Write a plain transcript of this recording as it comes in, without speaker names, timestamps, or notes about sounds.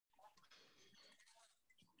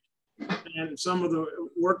and some of the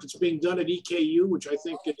work that's being done at EKU, which I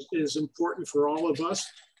think is important for all of us.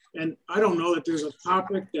 And I don't know that there's a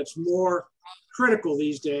topic that's more critical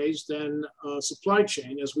these days than supply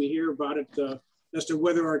chain, as we hear about it, as to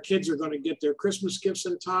whether our kids are going to get their Christmas gifts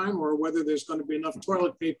in time or whether there's going to be enough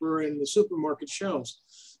toilet paper in the supermarket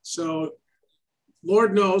shelves. So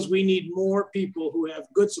Lord knows we need more people who have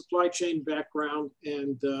good supply chain background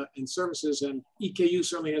and services, and EKU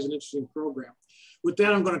certainly has an interesting program. With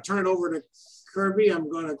that, I'm going to turn it over to Kirby. I'm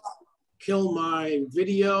going to kill my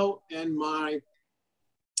video and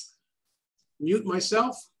mute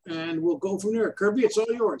myself, and we'll go from there. Kirby, it's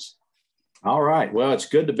all yours. All right. Well, it's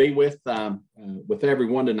good to be with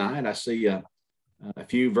everyone tonight. I see a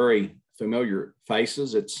few very familiar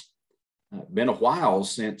faces. It's been a while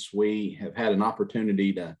since we have had an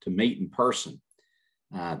opportunity to meet in person.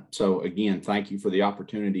 So again, thank you for the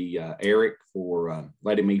opportunity, Eric, for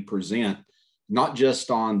letting me present, not just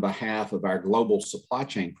on behalf of our global supply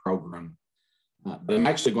chain program, but I'm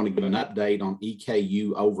actually going to give an update on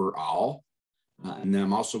EKU overall. And then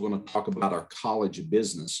I'm also going to talk about our College of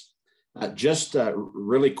Business. Just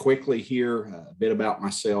really quickly here, a bit about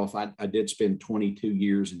myself. I did spend 22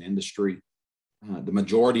 years in industry. The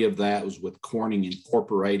majority of that was with Corning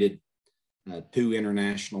Incorporated, 2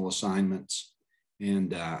 international assignments.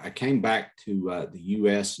 And I came back to the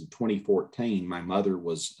U.S. in 2014. My mother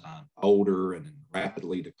was older and in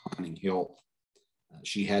rapidly declining health.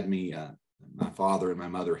 She had me, my father and my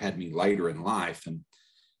mother had me later in life. And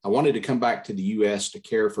I wanted to come back to the U.S. to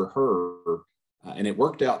care for her, and it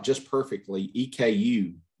worked out just perfectly.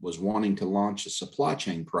 EKU was wanting to launch a supply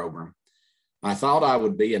chain program. I thought I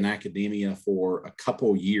would be in academia for a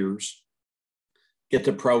couple years, get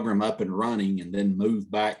the program up and running, and then move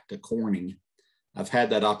back to Corning. I've had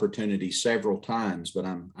that opportunity several times, but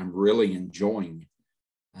I'm really enjoying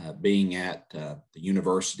being at the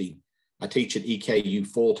university. I teach at EKU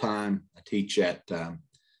full-time. I teach at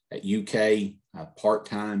UK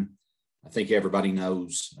part-time. I think everybody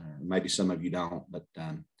knows, maybe some of you don't, but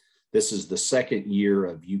this is the second year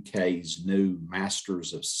of UK's new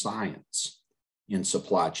Masters of Science in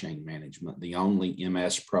Supply Chain Management, the only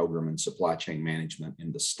MS program in supply chain management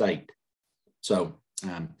in the state. So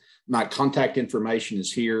my contact information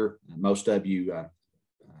is here. Most of you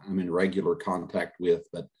I'm in regular contact with,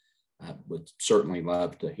 but I would certainly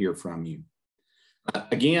love to hear from you.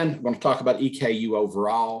 Again, I'm going to talk about EKU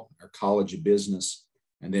overall, our College of Business,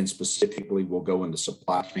 and then specifically we'll go into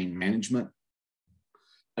supply chain management.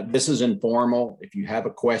 This is informal. If you have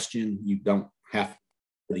a question, you don't have to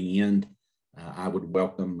at the end. I would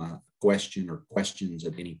welcome a question or questions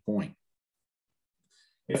at any point.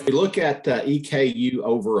 If we look at EKU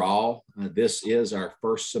overall, this is our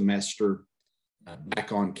first semester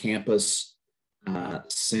back on campus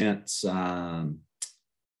since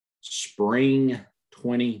spring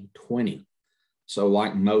 2020. So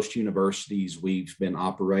like most universities, we've been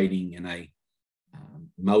operating in a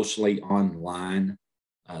mostly online,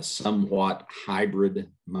 somewhat hybrid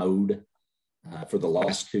mode for the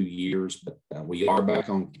last 2 years, but we are back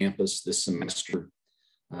on campus this semester.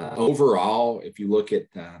 Overall, if you look at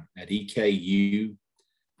EKU,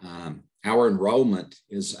 our enrollment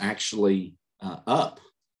is actually up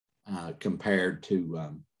compared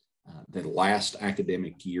to the last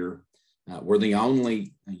academic year. We're the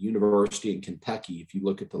only university in Kentucky, if you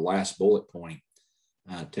look at the last bullet point,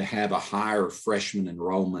 to have a higher freshman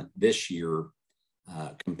enrollment this year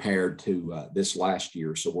compared to this last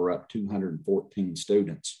year. So we're up 214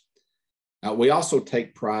 students. We also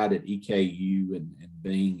take pride at EKU in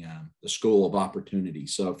being the school of opportunity.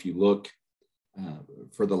 So if you look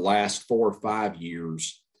for the last 4 or 5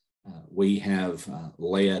 years, we have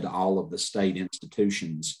led all of the state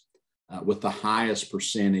institutions with the highest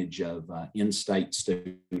percentage of in-state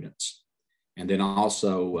students, and then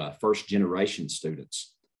also first generation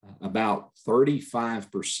students. About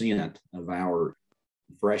 35% of our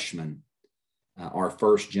freshmen are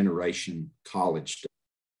first generation college students.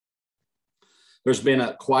 There's been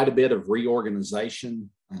quite a bit of reorganization,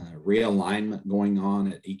 realignment going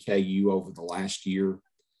on at EKU over the last year.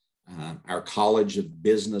 Our College of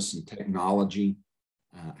Business and Technology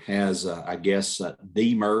has, I guess,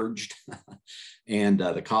 demerged, and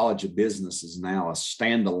the College of Business is now a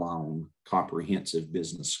standalone comprehensive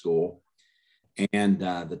business school. And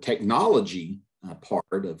the technology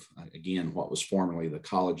part of, again, what was formerly the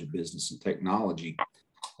College of Business and Technology,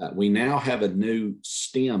 we now have a new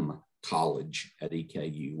STEM college at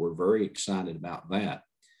EKU. We're very excited about that.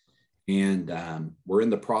 And we're in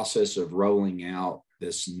the process of rolling out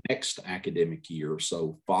this next academic year.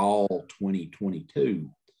 So fall 2022,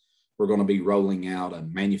 we're going to be rolling out a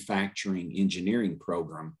manufacturing engineering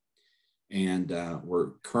program. And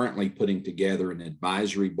we're currently putting together an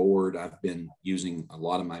advisory board. I've been using a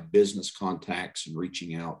lot of my business contacts and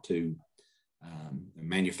reaching out to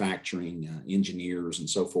manufacturing engineers and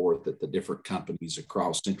so forth at the different companies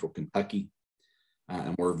across Central Kentucky.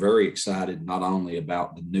 And we're very excited not only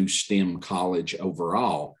about the new STEM college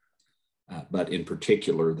overall, but in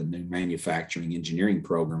particular, the new manufacturing engineering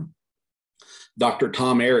program. Dr.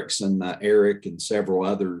 Tom Erickson, Eric and several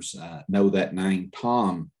others know that name.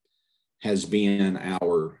 Tom has been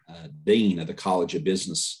our Dean of the College of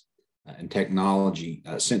Business and Technology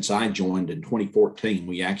since I joined in 2014.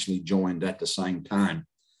 We actually joined at the same time.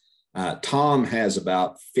 Tom has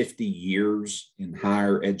about 50 years in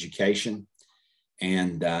higher education,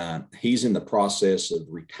 and he's in the process of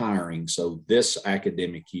retiring. So this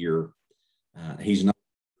academic year, he's not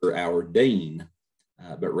our dean,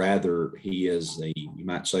 but rather he is you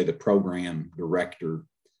might say, the program director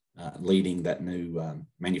leading that new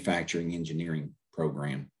manufacturing engineering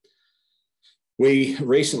program. We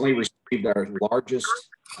recently received our largest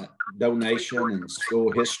donation in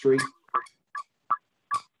school history.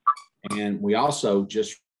 And we also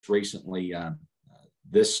just recently,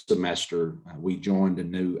 this semester, we joined a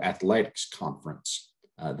new athletics conference,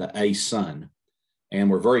 the ASCM. And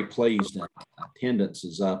we're very pleased that attendance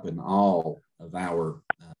is up in all of our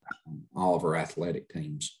athletic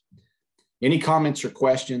teams. Any comments or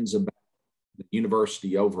questions about the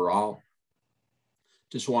university overall?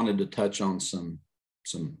 Just wanted to touch on some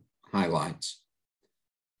highlights.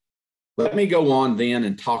 Let me go on then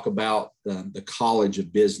and talk about the College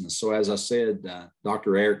of Business. So as I said,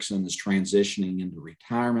 Dr. Erickson is transitioning into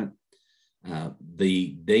retirement.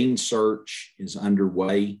 The dean search is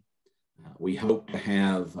underway. We hope to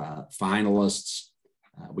have finalists.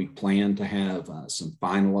 We plan to have some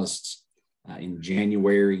finalists in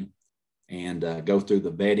January and go through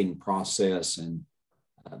the vetting process. And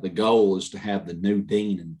the goal is to have the new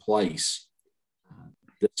dean in place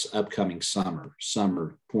this upcoming summer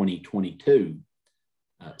 2022,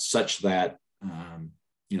 such that,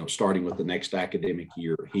 starting with the next academic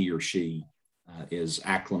year, he or she is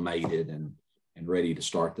acclimated and ready to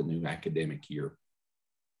start the new academic year.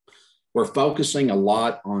 We're focusing a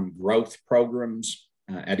lot on growth programs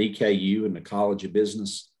at EKU and the College of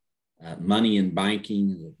Business. Money in banking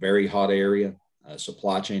is a very hot area.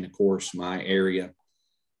 Supply chain, of course, my area.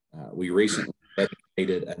 We recently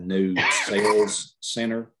dedicated a new sales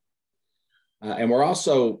center. And we're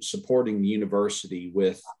also supporting the university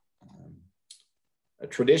with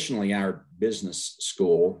traditionally our business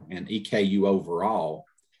school and EKU overall.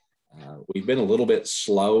 We've been a little bit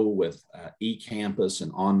slow with eCampus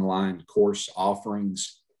and online course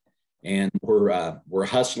offerings, and we're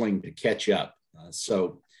hustling to catch up.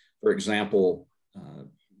 So, for example,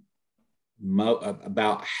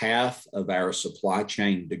 about half of our supply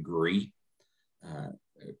chain degree,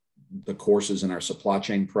 the courses in our supply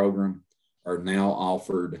chain program, are now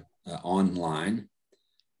offered online.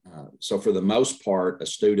 So for the most part, a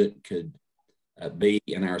student could be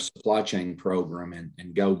in our supply chain program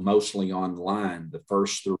and go mostly online the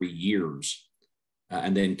first 3 years,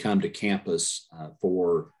 and then come to campus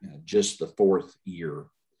for just the 4th year.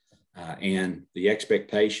 And the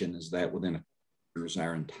expectation is that within a few years,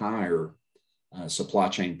 our entire supply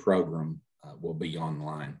chain program will be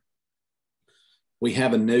online. We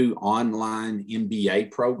have a new online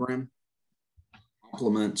MBA program,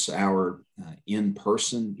 complements our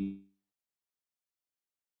in-person. We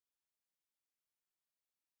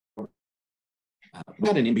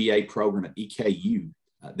had an MBA program at EKU.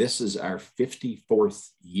 This is our 54th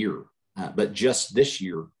year, but just this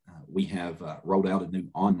year, we have rolled out a new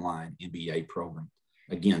online MBA program,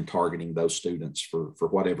 again, targeting those students for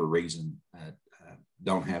whatever reason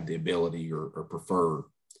don't have the ability or prefer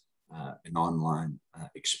an online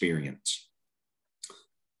experience.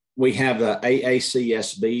 We have the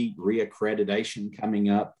AACSB reaccreditation coming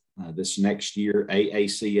up this next year.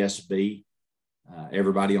 AACSB,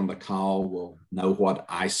 everybody on the call will know what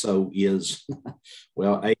ISO is.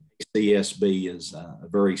 Well, AACSB is a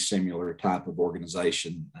very similar type of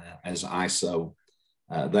organization as ISO.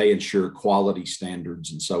 They ensure quality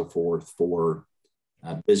standards and so forth for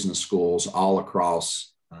business schools all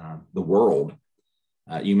across the world.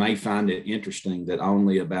 You may find it interesting that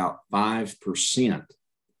only about 5%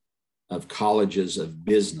 of colleges of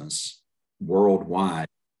business worldwide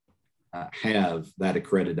have that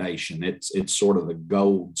accreditation. It's sort of the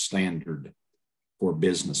gold standard for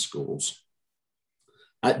business schools.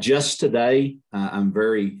 Just today, I'm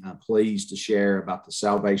very pleased to share about the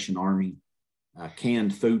Salvation Army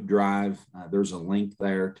canned food drive. There's a link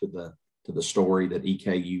there to the story that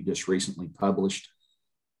EKU just recently published.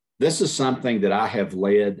 This is something that I have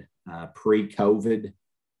led pre-COVID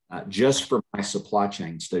just for my supply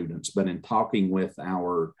chain students, but in talking with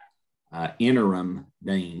our interim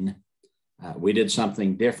dean, we did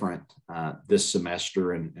something different this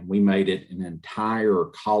semester, and we made it an entire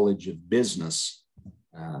College of Business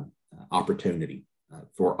opportunity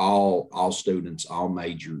for all students, all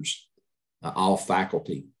majors, all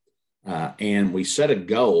faculty. And we set a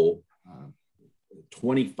goal,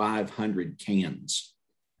 2,500 cans.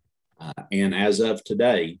 And as of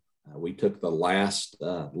today, we took the last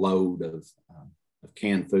load of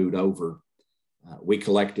canned food over. We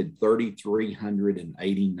collected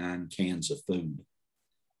 3,389 cans of food.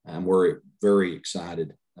 And we're very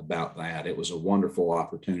excited about that. It was a wonderful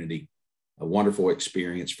opportunity, a wonderful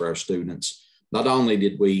experience for our students. Not only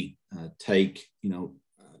did we take,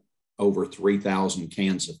 over 3,000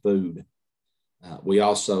 cans of food, we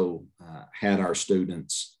also had our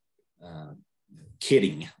students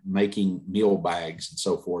kitting, making meal bags and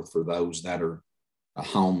so forth for those that are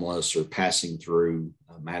homeless or passing through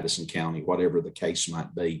Madison County, whatever the case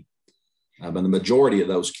might be. But the majority of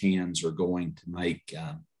those cans are going to make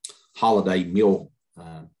holiday meal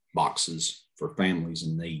boxes for families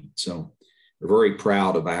in need. So we're very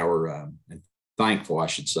proud of and thankful, I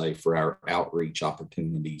should say, for our outreach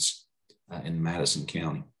opportunities in Madison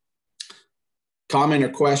County. Comment or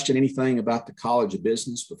question, anything about the College of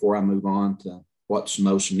Business before I move on to what's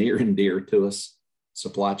most near and dear to us,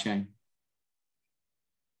 supply chain?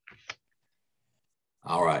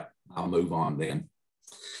 All right, I'll move on then.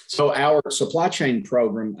 So our supply chain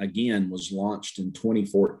program, again, was launched in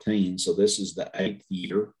 2014. So this is the 8th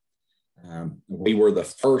year. We were the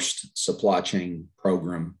first supply chain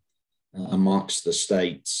program amongst the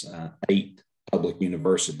state's 8 public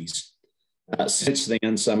universities. Since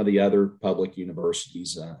then, some of the other public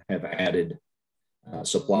universities have added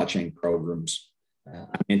supply chain programs.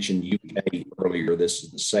 I mentioned UK earlier. This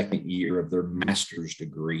is the 2nd year of their master's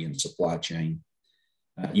degree in supply chain.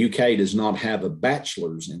 UK does not have a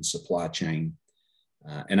bachelor's in supply chain.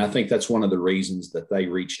 And I think that's one of the reasons that they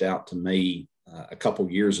reached out to me a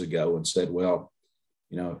couple years ago and said, well,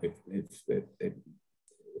 if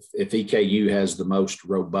EKU has the most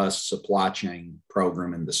robust supply chain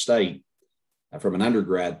program in the state, from an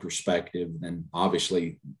undergrad perspective, then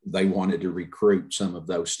obviously they wanted to recruit some of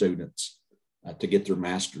those students to get their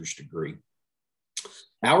master's degree.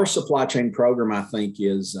 Our supply chain program, I think,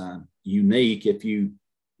 is unique. If you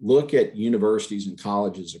look at universities and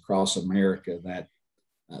colleges across America that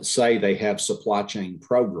say they have supply chain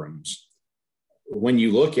programs, when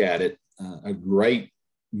you look at it, a great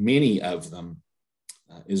many of them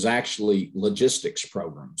is actually logistics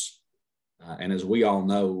programs. And as we all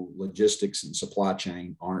know, logistics and supply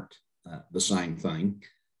chain aren't the same thing.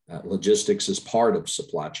 Logistics is part of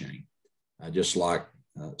supply chain, just like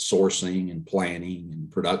sourcing and planning and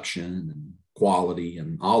production and quality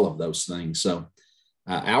and all of those things. So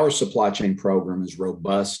our supply chain program is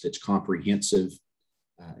robust. It's comprehensive.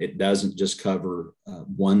 It doesn't just cover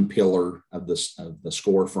one pillar of the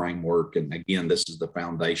SCORE framework. And again, this is the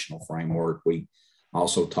foundational framework. We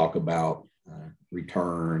also talk about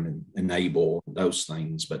return and enable, those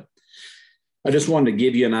things. But I just wanted to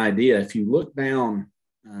give you an idea. If you look down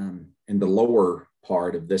in the lower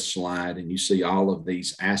part of this slide and you see all of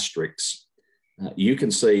these asterisks, you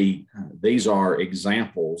can see these are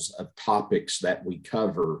examples of topics that we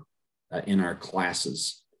cover in our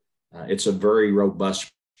classes. It's a very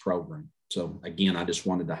robust program. So again, I just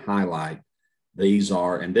wanted to highlight these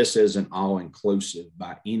are, and this isn't all inclusive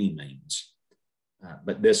by any means.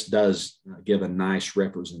 But this does give a nice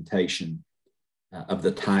representation of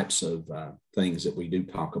the types of things that we do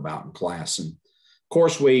talk about in class. And of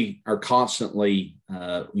course, we are constantly,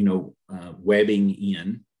 webbing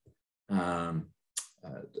in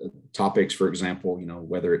topics, for example,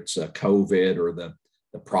 whether it's COVID or the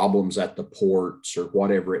problems at the ports or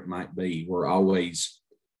whatever it might be. We're always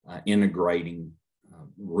integrating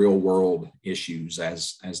real world issues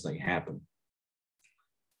as they happen.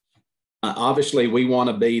 Obviously, we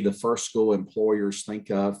want to be the first school employers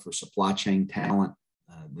think of for supply chain talent.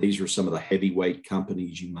 These are some of the heavyweight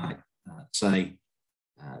companies, you might say.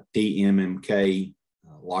 TMMK,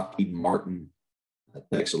 Lockheed Martin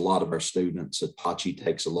takes a lot of our students. Hitachi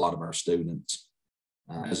takes a lot of our students,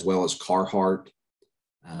 as well as Carhartt.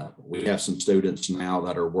 We have some students now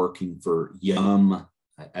that are working for Yum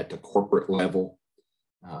at the corporate level.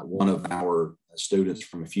 One of our students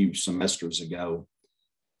from a few semesters ago,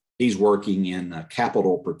 he's working in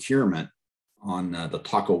capital procurement on the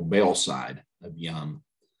Taco Bell side of Yum.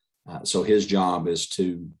 So his job is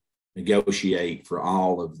to negotiate for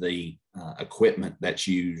all of the equipment that's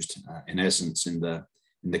used, in essence, in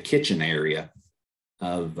the kitchen area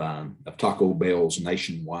of Taco Bells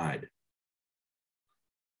nationwide.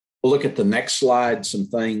 We'll look at the next slide, some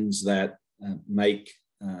things that makes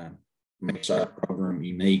our program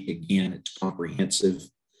unique. Again, it's comprehensive.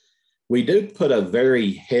 We do put a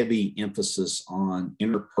very heavy emphasis on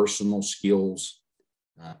interpersonal skills,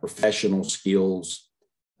 professional skills,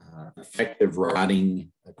 effective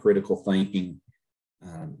writing, critical thinking,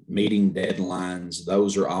 meeting deadlines.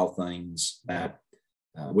 Those are all things that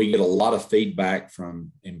we get a lot of feedback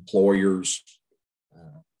from employers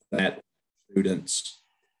that students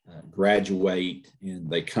graduate and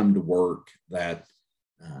they come to work that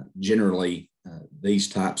generally these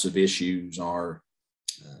types of issues are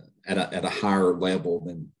at a higher level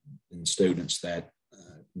than students that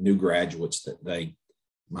new graduates that they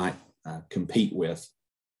might compete with.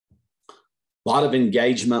 A lot of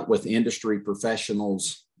engagement with industry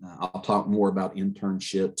professionals. I'll talk more about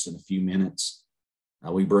internships in a few minutes.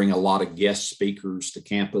 We bring a lot of guest speakers to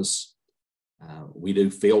campus. We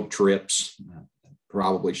do field trips.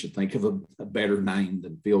 Probably should think of a better name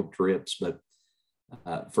than field trips, but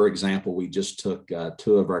for example, we just took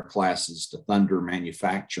 2 of our classes to Thunder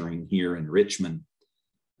Manufacturing here in Richmond.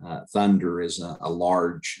 Thunder is a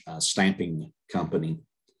large stamping company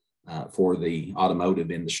for the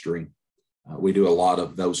automotive industry. We do a lot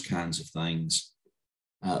of those kinds of things.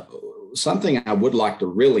 Something I would like to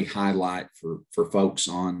really highlight for folks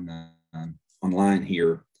online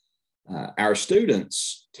here, our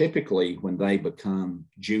students typically when they become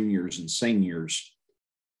juniors and seniors,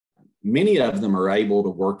 many of them are able to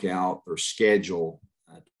work out their schedule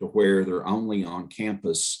to where they're only on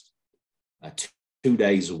campus 2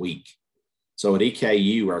 days a week. So at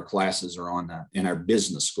EKU, our classes are on, in our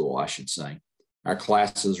business school, I should say, our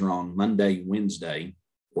classes are on Monday, Wednesday,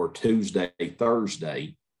 or Tuesday,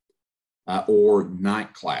 Thursday, or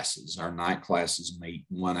night classes. Our night classes meet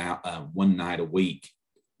one night a week,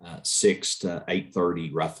 6 to 8:30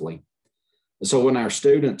 roughly. So when our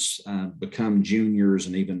students become juniors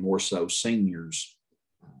and even more so seniors,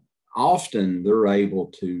 often they're able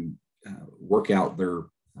to work out their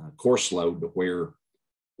course load to where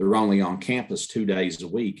they're only on campus 2 days a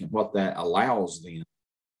week. And what that allows them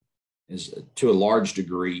is to a large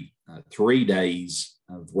degree, 3 days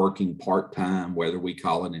of working part-time, whether we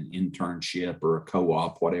call it an internship or a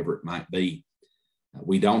co-op, whatever it might be.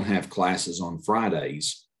 We don't have classes on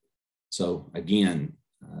Fridays. So again,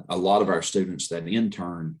 a lot of our students that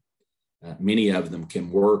intern, many of them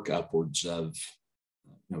can work upwards of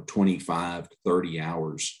 25 to 30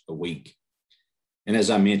 hours a week. And as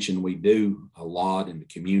I mentioned, we do a lot in the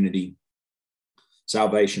community.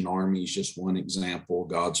 Salvation Army is just one example,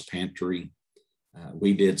 God's Pantry.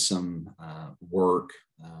 We did some work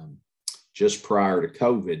just prior to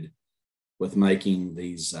COVID with making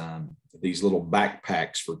these little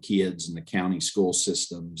backpacks for kids in the county school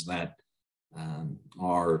systems that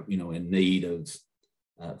are in need of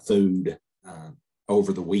food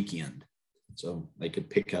over the weekend. So they could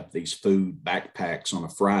pick up these food backpacks on a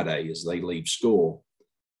Friday as they leave school,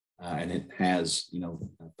 and it has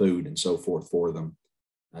food and so forth for them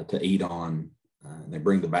to eat on. And they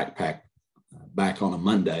bring the backpack back on a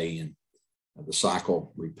Monday, and the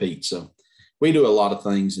cycle repeats. So we do a lot of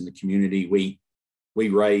things in the community. We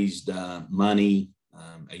raised money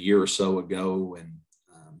a year or so ago, and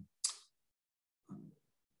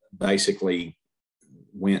basically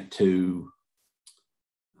went to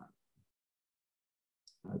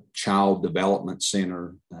a child development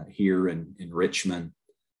center here in Richmond,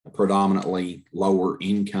 predominantly lower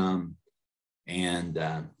income, and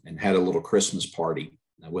had a little Christmas party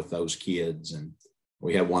with those kids. And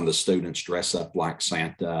we had one of the students dress up like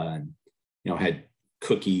Santa, and had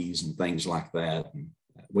cookies and things like that. And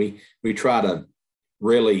we try to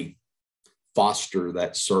really foster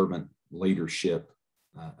that servant leadership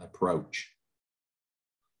approach.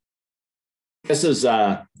 This is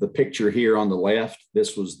the picture here on the left.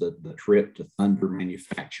 This was the trip to Thunder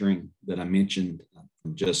Manufacturing that I mentioned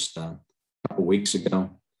just a couple weeks ago.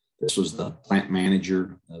 This was the plant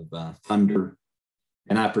manager of Thunder.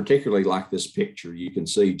 And I particularly like this picture. You can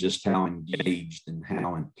see just how engaged and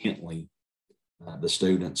how intently the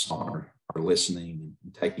students are listening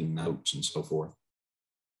and taking notes and so forth.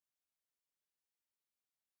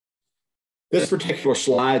 This particular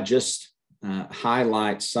slide just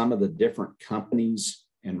highlights some of the different companies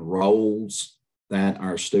and roles that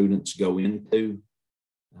our students go into.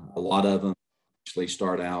 A lot of them actually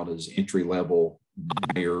start out as entry-level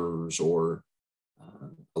buyers or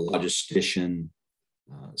a logistician.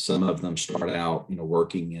 Some of them start out,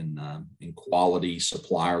 working in quality,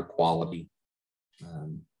 supplier quality.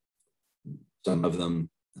 Some of them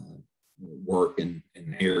work in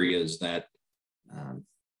areas that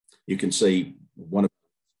You can see one of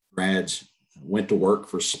the grads went to work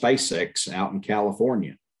for SpaceX out in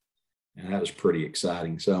California, and that was pretty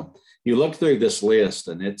exciting. So you look through this list,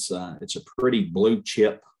 and it's a pretty blue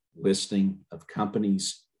chip listing of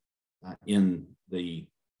companies in the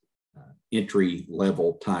entry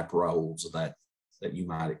level type roles that you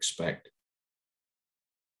might expect.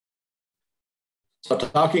 So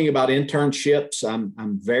talking about internships,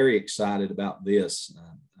 I'm very excited about this.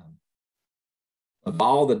 Of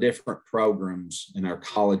all the different programs in our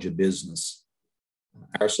College of Business,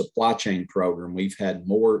 our supply chain program, we've had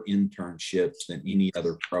more internships than any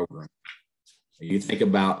other program. You think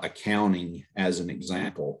about accounting as an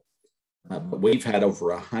example, but we've had over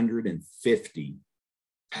 150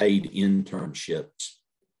 paid internships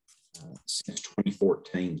since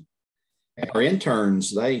 2014. And our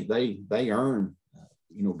interns, they earn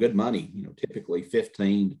good money, typically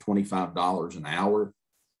 $15 to $25 an hour.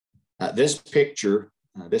 This picture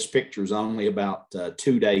is only about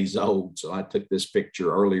 2 days old. So I took this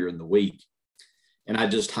picture earlier in the week, and I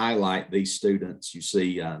just highlight these students. You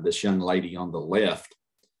see this young lady on the left.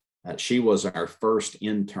 She was our first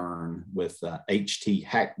intern with H.T.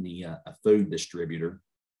 Hackney, a food distributor,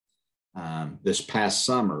 this past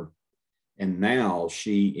summer. And now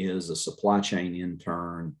she is a supply chain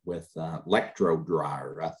intern with Electro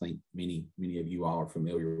Dryer. I think many of you all are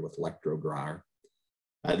familiar with Electro Dryer.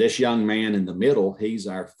 This young man in the middle, he's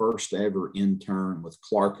our first ever intern with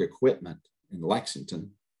Clark Equipment in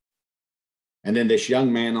Lexington. And then this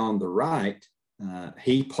young man on the right,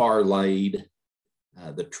 he parlayed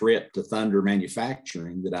the trip to Thunder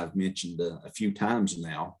Manufacturing that I've mentioned a few times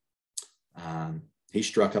now. He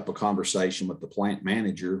struck up a conversation with the plant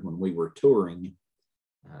manager when we were touring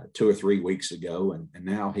 2 or 3 weeks ago, and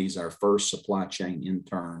now he's our first supply chain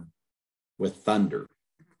intern with Thunder.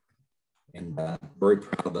 And very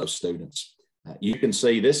proud of those students. You can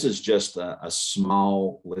see this is just a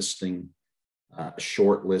small listing, a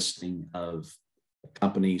short listing of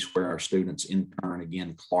companies where our students intern.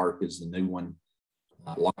 Again, Clark is the new one,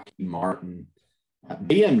 Lockheed Martin.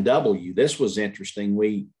 BMW, this was interesting.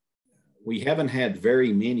 We haven't had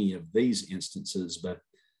very many of these instances, but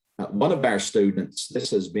one of our students,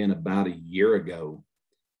 this has been about a year ago,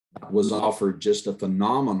 was offered just a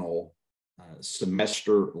phenomenal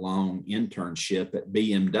semester-long internship at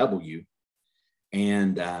BMW.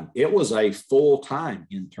 And it was a full-time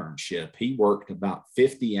internship. He worked about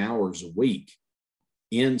 50 hours a week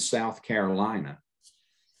in South Carolina.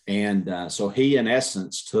 And so he, in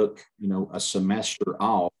essence, took, a semester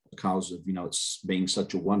off because of, it's being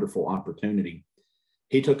such a wonderful opportunity.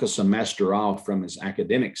 He took a semester off from his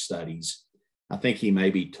academic studies. I think he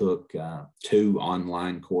maybe took 2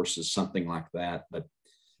 online courses, something like that. But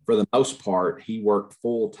for the most part, he worked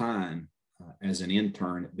full time as an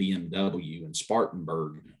intern at BMW in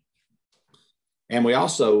Spartanburg. And we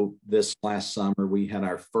also, this last summer, we had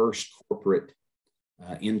our first corporate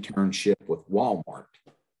internship with Walmart.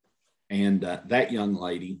 And that young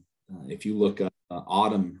lady, if you look up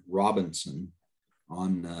Autumn Robinson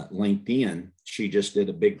on LinkedIn, she just did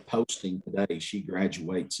a big posting today. She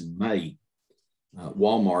graduates in May.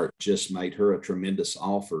 Walmart just made her a tremendous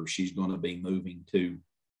offer. She's going to be moving to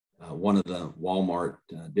one of the Walmart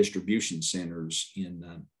distribution centers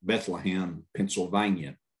in Bethlehem,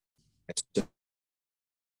 Pennsylvania.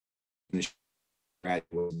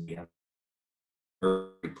 Very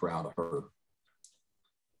proud of her.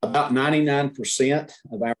 About 99%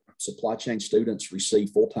 of our supply chain students receive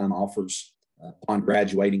full-time offers upon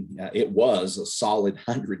graduating. It was a solid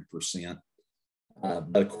 100%.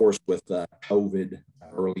 But of course, with COVID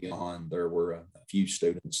early on, there were a few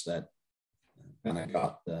students that kind of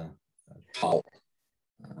got caught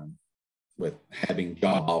with having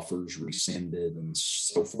job offers rescinded and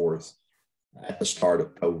so forth at the start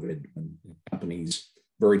of COVID. And companies,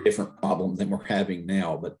 very different problem than we're having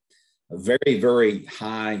now, but a very, very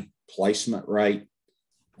high placement rate.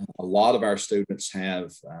 A lot of our students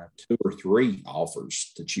have 2 or 3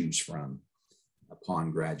 offers to choose from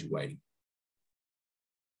upon graduating.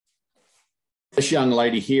 This young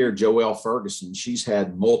lady here, Joelle Ferguson, she's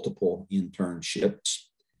had multiple internships,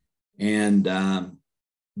 and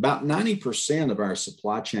about 90% of our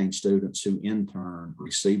supply chain students who intern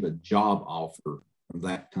receive a job offer from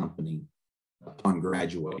that company upon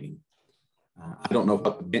graduating. I don't know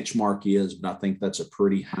what the benchmark is, but I think that's a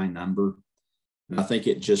pretty high number. And I think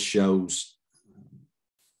it just shows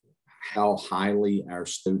how highly our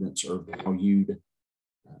students are valued,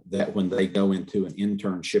 that when they go into an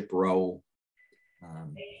internship role,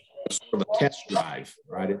 it's sort of a test drive,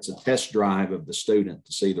 right? It's a test drive of the student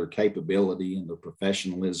to see their capability and their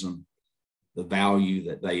professionalism, the value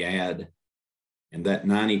that they add and that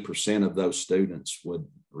 90% of those students would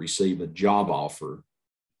receive a job offer,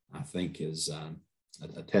 I think is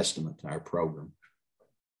a testament to our program.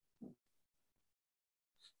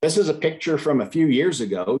 This is a picture from a few years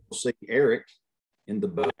ago. You'll see Eric in the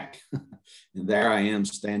back, and there I am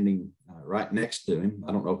standing right next to him.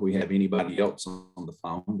 I don't know if we have anybody else on the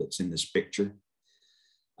phone that's in this picture.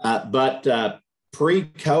 But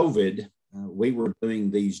pre-COVID, we were doing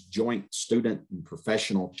these joint student and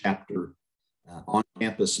professional chapter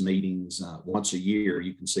on-campus meetings once a year.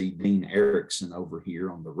 You can see Dean Erickson over here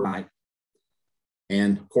on the right.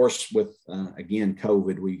 And of course, with, again,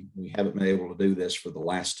 COVID, we haven't been able to do this for the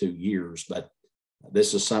last 2 years, but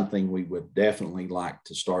this is something we would definitely like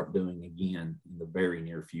to start doing again in the very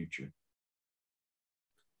near future.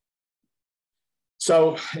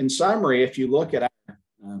 So in summary, if you look at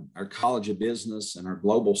our College of Business and our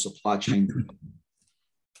global supply chain,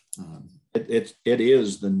 it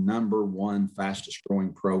is the #1 fastest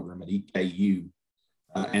growing program at EKU.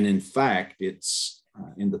 And in fact, it's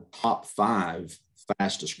in the top 5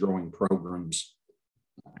 fastest growing programs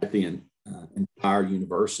at the entire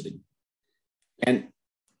university. And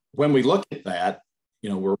when we look at that,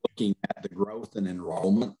 we're looking at the growth and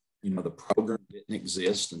enrollment. The program didn't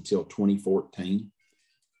exist until 2014.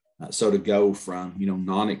 So to go from,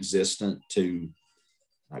 non-existent to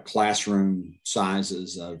classroom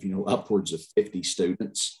sizes of, upwards of 50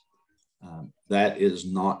 students, that is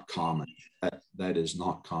not common. That is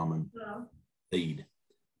not common indeed.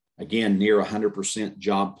 Again, near 100%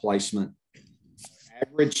 job placement,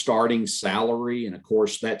 average starting salary, and of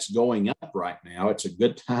course that's going up right now. It's a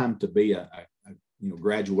good time to be a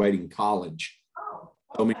graduating college.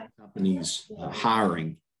 So many companies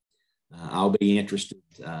hiring. I'll be interested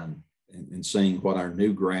in seeing what our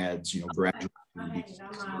new grads, graduate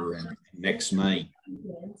next May.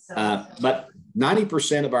 But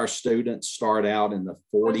 90% of our students start out in the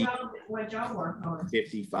 40 to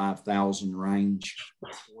 55,000 range,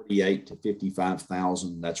 48 to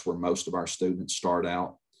 55,000. That's where most of our students start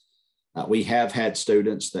out. We have had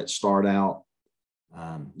students that start out,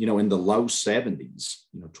 in the low 70s,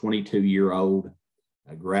 22-year-old,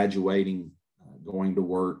 graduating, going to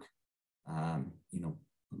work,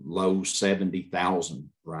 low 70,000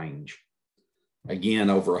 range. Again,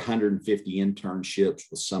 over 150 internships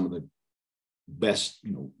with some of the best,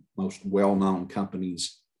 most well-known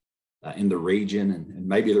companies in the region. And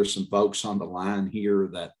maybe there's some folks on the line here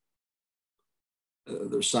that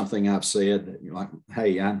there's something I've said that you're like,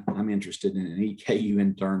 hey, I'm interested in an EKU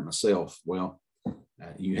intern myself. Well,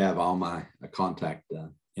 you have all my contact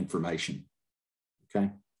information. Okay.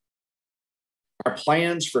 Our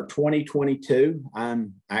plans for 2022,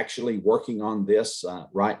 I'm actually working on this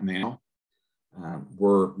right now.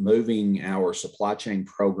 We're moving our supply chain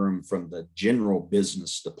program from the general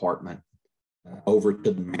business department over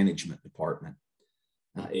to the management department.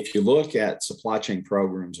 If you look at supply chain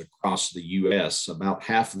programs across the U.S., about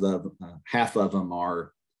half of them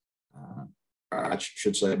are, I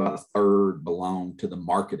should say about a third belong to the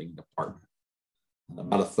marketing department.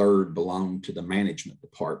 About a third belong to the management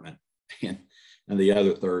department. And the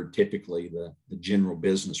other third, typically the general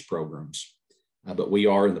business programs. But we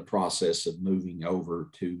are in the process of moving over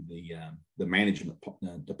to the management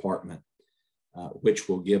department, which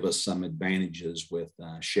will give us some advantages with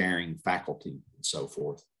sharing faculty and so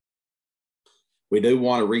forth. We do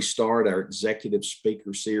want to restart our executive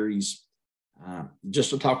speaker series. Just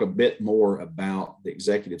to talk a bit more about the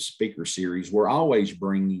executive speaker series, we're always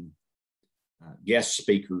bringing guest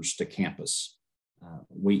speakers to campus.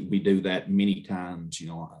 We do that many times,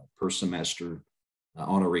 per semester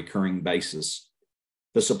on a recurring basis.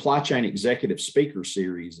 The Supply Chain Executive Speaker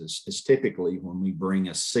Series is typically when we bring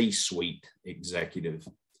a C-suite executive.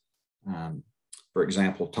 For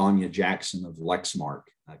example, Tanya Jackson of Lexmark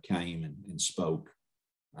came and spoke.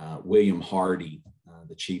 William Hardy,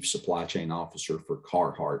 the Chief Supply Chain Officer for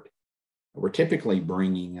Carhartt. We're typically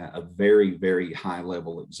bringing a very, very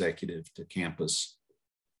high-level executive to campus.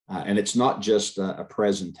 And it's not just a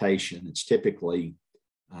presentation. It's typically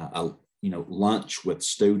lunch with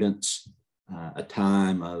students, a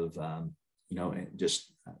time of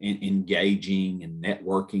just engaging and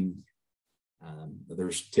networking.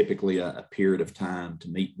 There's typically a period of time to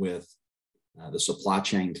meet with the supply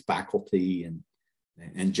chain faculty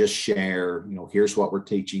and just share. Here's what we're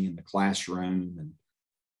teaching in the classroom,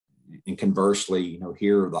 and conversely,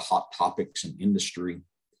 here are the hot topics in industry.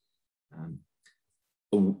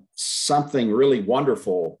 Something really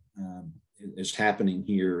wonderful is happening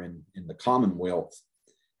here in the Commonwealth,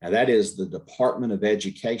 and that is the Department of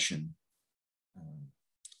Education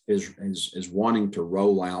is wanting to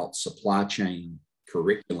roll out supply chain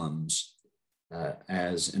curriculums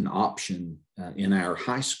as an option in our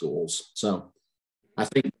high schools. So I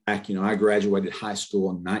think back, I graduated high school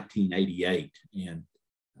in 1988, and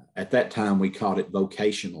at that time we called it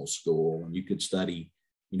vocational school, and you could study,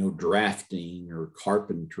 drafting or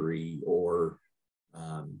carpentry or,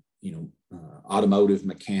 automotive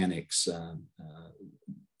mechanics,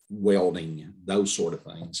 welding, those sort of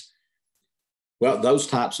things. Well, those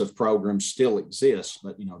types of programs still exist,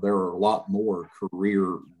 but there are a lot more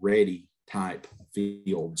career-ready type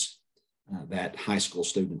fields that high school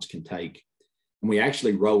students can take. And we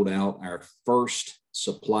actually rolled out our first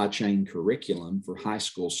supply chain curriculum for high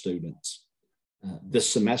school students this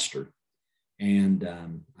semester. And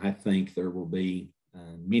I think there will be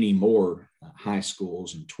many more high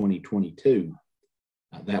schools in 2022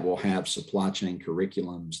 that will have supply chain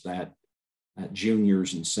curriculums that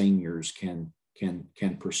juniors and seniors can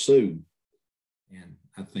pursue. And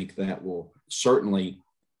I think that will certainly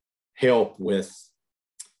help with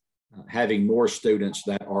having more students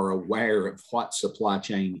that are aware of what supply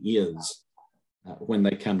chain is when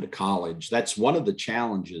they come to college. That's one of the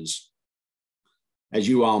challenges. As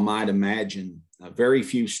you all might imagine, very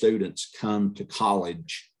few students come to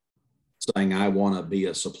college saying, I want to be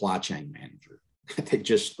a supply chain manager. They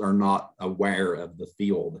just are not aware of the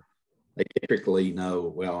field. They typically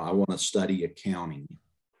know, well, I want to study accounting,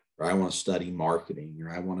 or I want to study marketing, or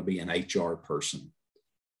I want to be an HR person.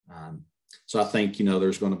 So I think,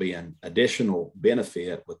 there's going to be an additional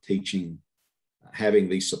benefit with teaching, having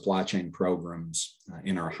these supply chain programs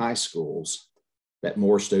in our high schools, that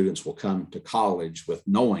more students will come to college with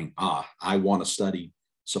knowing, I want to study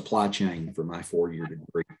supply chain for my 4-year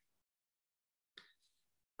degree.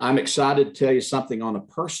 I'm excited to tell you something on a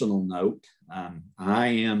personal note. I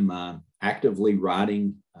am actively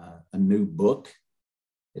writing a new book.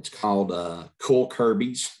 It's called Cool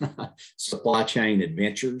Kirby's Supply Chain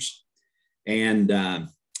Adventures. And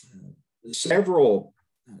several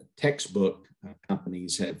textbook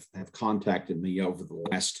companies have contacted me over the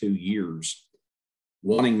last 2 years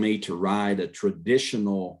wanting me to write a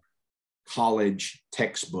traditional college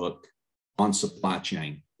textbook on supply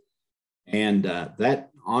chain. And that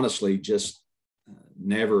honestly just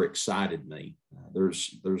never excited me.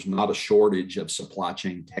 There's not a shortage of supply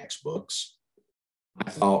chain textbooks. I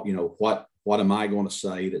thought, what am I going to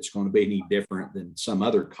say that's going to be any different than some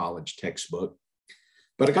other college textbook?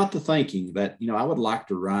 But I got to thinking that, I would like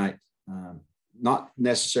to write, not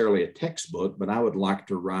necessarily a textbook, but I would like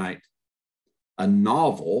to write a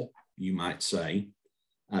novel, you might say,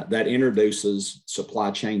 that introduces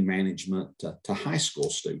supply chain management to high school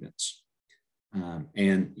students.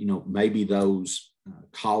 And, maybe those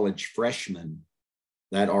college freshmen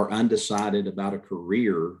that are undecided about a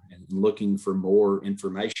career and looking for more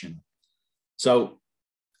information. So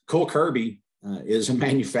Cool Kirby is a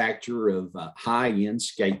manufacturer of high-end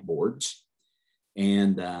skateboards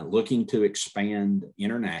and looking to expand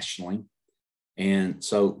internationally. And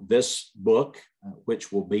so this book,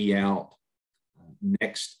 which will be out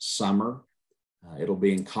next summer, it'll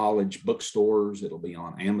be in college bookstores, it'll be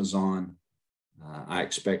on Amazon. I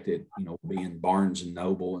expect it, will be in Barnes and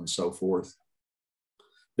Noble and so forth.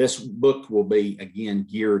 This book will be, again,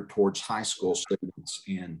 geared towards high school students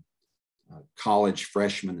and college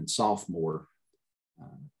freshmen and sophomore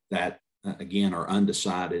that, again, are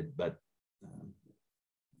undecided, but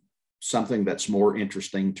something that's more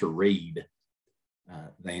interesting to read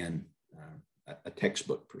than a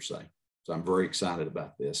textbook per se. So I'm very excited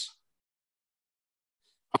about this.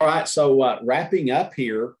 All right, so wrapping up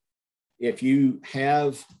here, if you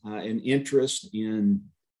have an interest in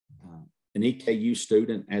an EKU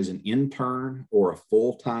student as an intern or a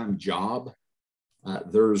full-time job,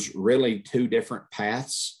 there's really 2 different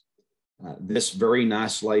paths. This very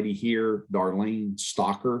nice lady here, Darlene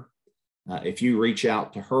Stalker, if you reach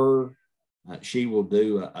out to her, she will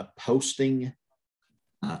do a posting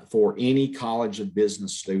for any College of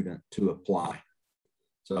Business student to apply.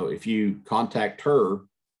 So if you contact her,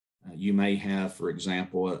 you may have, for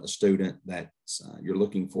example, a student that you're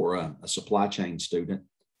looking for a supply chain student,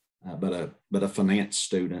 but a finance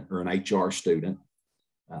student or an HR student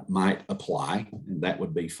might apply, and that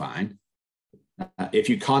would be fine. If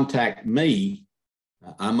you contact me,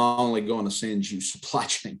 I'm only going to send you supply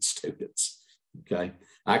chain students. Okay,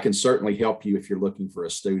 I can certainly help you if you're looking for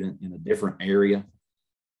a student in a different area.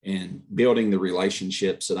 And building the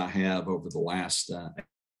relationships that I have over the last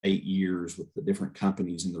 8 years with the different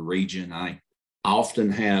companies in the region, I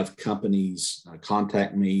often have companies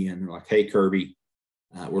contact me and they're like, hey, Kirby,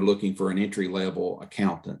 we're looking for an entry-level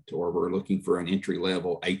accountant, or we're looking for an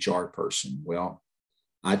entry-level HR person. Well,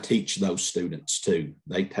 I teach those students too.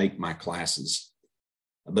 They take my classes.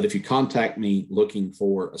 But if you contact me looking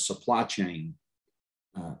for a supply chain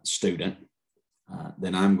student,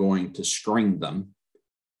 then I'm going to screen them.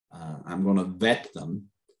 I'm going to vet them.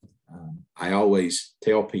 I always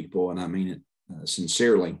tell people, and I mean it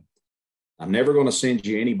sincerely, I'm never going to send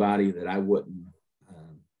you anybody that I wouldn't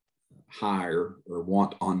hire or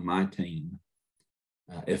want on my team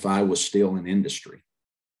if I was still in industry.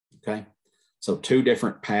 Okay. So 2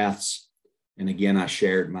 different paths. And again, I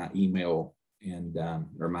shared my email and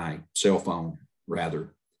or my cell phone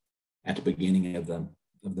rather at the beginning of the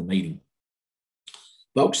meeting.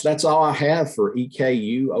 Folks, that's all I have for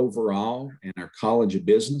EKU overall and our College of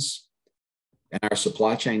Business and our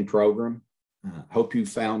supply chain program. Hope you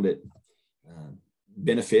found it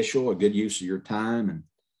beneficial, a good use of your time, and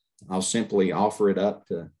I'll simply offer it up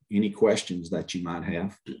to any questions that you might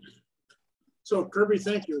have. So Kirby,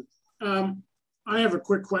 thank you. I have a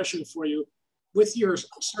quick question for you. With your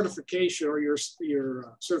certification or your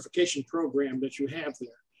certification program that you have there,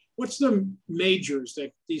 what's the majors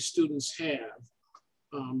that these students have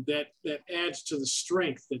that adds to the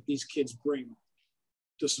strength that these kids bring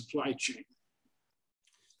to supply chain?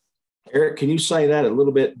 Eric, can you say that a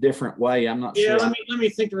little bit different way? I'm not sure. Yeah, let me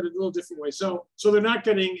think of it a little different way. So they're not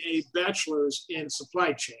getting a bachelor's in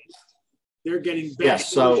supply chain. They're getting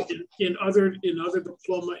bachelor's in other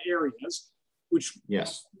diploma areas, which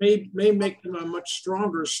may make them a much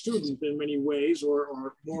stronger student in many ways,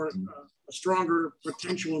 or more a stronger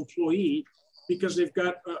potential employee, because they've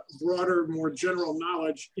got a broader, more general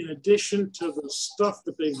knowledge in addition to the stuff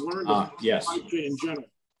that they've learned about supply chain in general.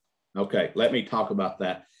 Okay, let me talk about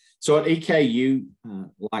that. So at EKU,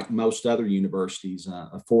 like most other universities,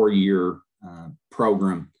 a 4-year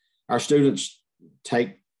program, our students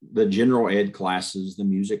take the general ed classes, the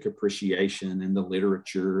music appreciation and the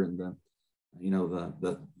literature and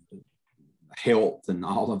the health and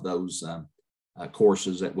all of those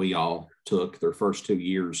courses that we all took their first 2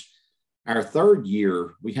 years. Our 3rd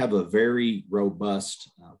year, we have a very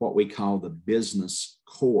robust, what we call the business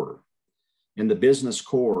core. In the business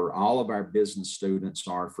core, all of our business students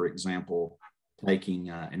are, for example, taking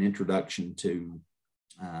an introduction to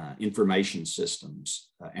information systems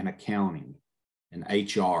and accounting and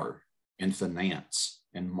HR and finance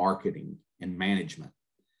and marketing and management.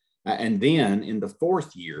 And then in the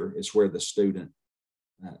 4th year is where the student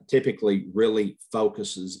typically really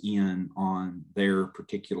focuses in on their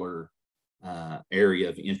particular area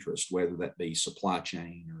of interest, whether that be supply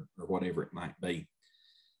chain or whatever it might be.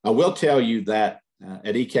 I will tell you that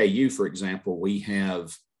at EKU, for example, we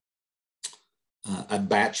have a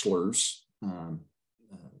bachelor's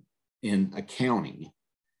in accounting.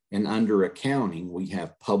 And under accounting, we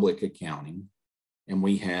have public accounting and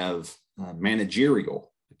we have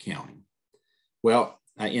managerial accounting. Well,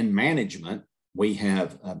 in management, we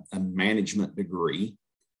have a management degree,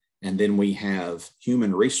 and then we have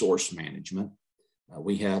human resource management.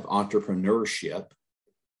 We have entrepreneurship.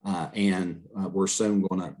 And we're soon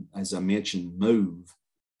going to, as I mentioned, move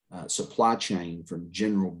supply chain from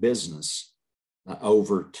general business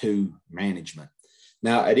over to management.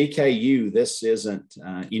 Now at EKU, this isn't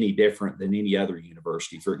any different than any other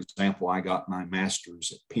university. For example, I got my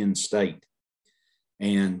master's at Penn State,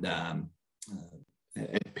 and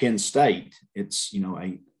at Penn State, it's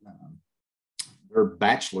their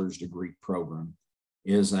bachelor's degree program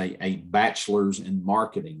is a bachelor's in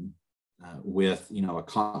marketing. With a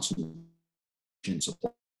concentration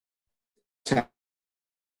supply.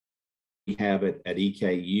 We have it at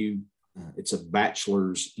EKU. It's a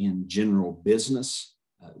bachelor's in general business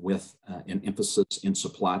with an emphasis in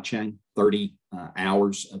supply chain, 30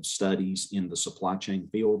 hours of studies in the supply chain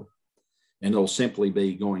field. And it'll simply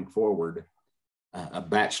be going forward a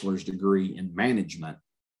bachelor's degree in management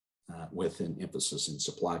with an emphasis in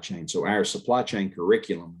supply chain. So our supply chain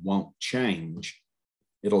curriculum won't change.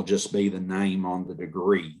 It'll just be the name on the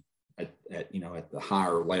degree at the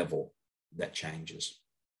higher level that changes.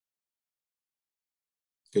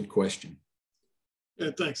 Good question.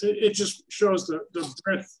 Yeah, thanks. It just shows the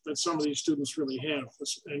breadth that some of these students really have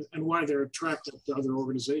and why they're attracted to other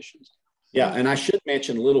organizations. Yeah, and I should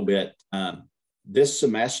mention a little bit, this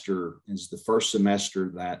semester is the first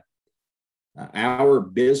semester that our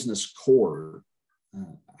business core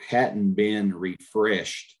hadn't been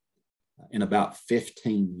refreshed in about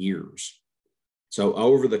 15 years. So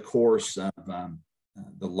over the course of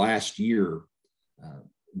the last year,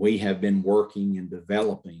 we have been working and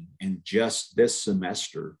developing, and just this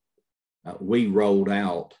semester, we rolled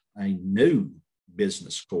out a new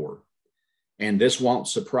business core. And this won't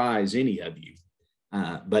surprise any of you,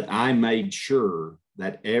 but I made sure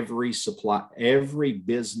that every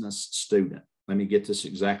business student, let me get this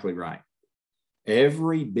exactly right,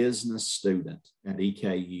 Every business student at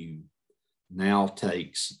EKU now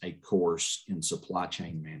takes a course in supply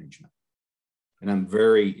chain management. And I'm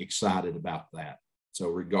very excited about that. So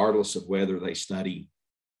regardless of whether they study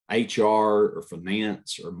HR or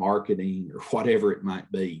finance or marketing or whatever it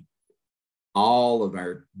might be, all of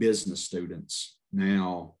our business students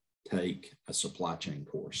now take a supply chain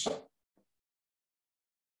course.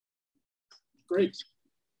 Great.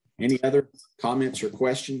 Any other comments or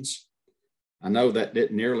questions? I know that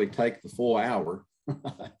didn't nearly take the full hour.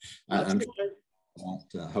 I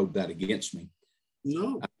won't hold that against me.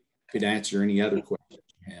 No. I could answer any other questions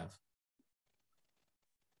you have.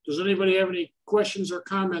 Does anybody have any questions or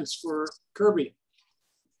comments for Kirby?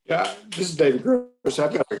 Yeah, this is David Gross.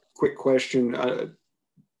 I've got a quick question. I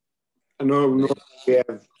know we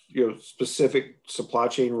have specific supply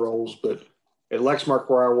chain roles, but at Lexmark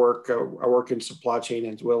where I work in supply chain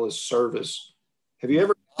as well as service. Have you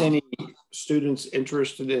ever had any students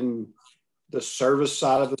interested in the service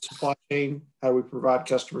side of the supply chain? How do we provide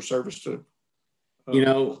customer service to?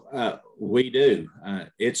 We do.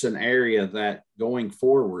 It's an area that going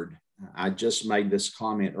forward, I just made this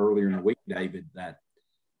comment earlier in the week, David, that,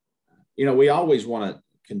 we always want to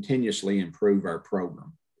continuously improve our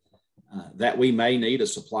program, that we may need a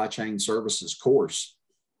supply chain services course.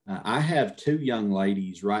 I have 2 young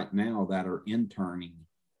ladies right now that are interning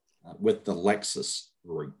with the Lexus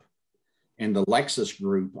group. And the Lexus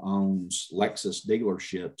group owns Lexus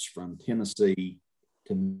dealerships from Tennessee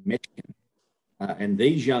to Michigan. And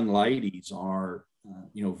these young ladies are,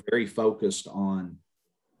 very focused on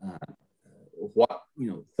what,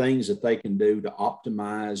 things that they can do to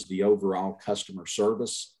optimize the overall customer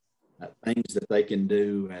service, things that they can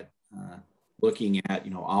do at looking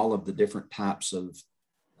at, all of the different types of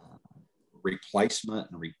replacement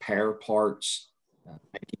and repair parts,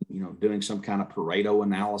 doing some kind of Pareto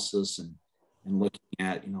analysis and looking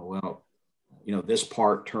at, this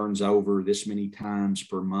part turns over this many times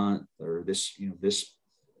per month, or this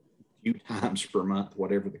few times per month,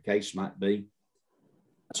 whatever the case might be.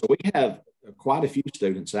 So we have quite a few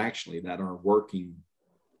students actually that are working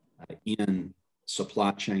in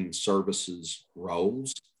supply chain services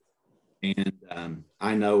roles. And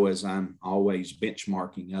I know, as I'm always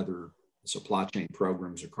benchmarking other supply chain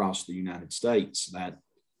programs across the United States, that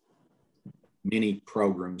many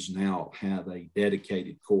programs now have a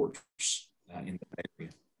dedicated course in that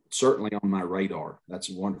area. Certainly on my radar. That's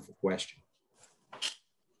a wonderful question.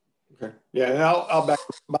 Okay. Yeah, and I'll back.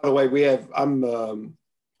 By the way, I'm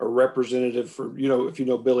a representative for, if you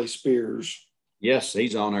know Billy Spears. Yes,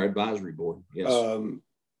 he's on our advisory board. Yes.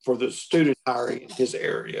 For the student hiring in his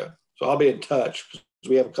area. So I'll be in touch because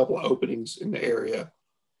we have a couple of openings in the area.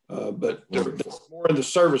 But they're more in the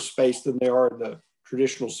service space than they are in the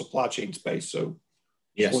traditional supply chain space. So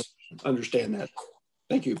yes, understand that.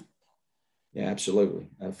 Thank you. Yeah, absolutely.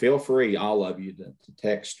 Feel free, all of you, to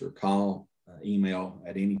text or call, email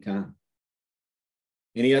at any time.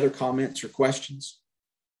 Any other comments or questions?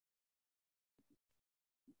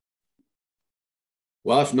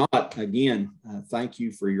 Well, if not, again, thank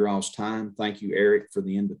you for your all's time. Thank you, Eric, for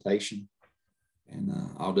the invitation. And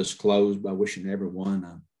I'll just close by wishing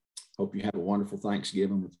everyone, hope you have a wonderful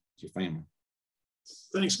Thanksgiving with your family.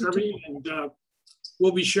 Thanks, Kirby. And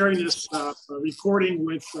we'll be sharing this recording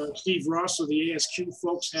with Steve Ross, so the ASQ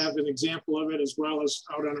folks have an example of it, as well as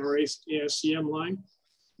out on our ASCM line.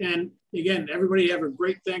 And again, everybody have a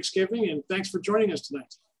great Thanksgiving, and thanks for joining us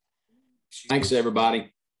tonight. Thanks,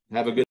 everybody. Have a good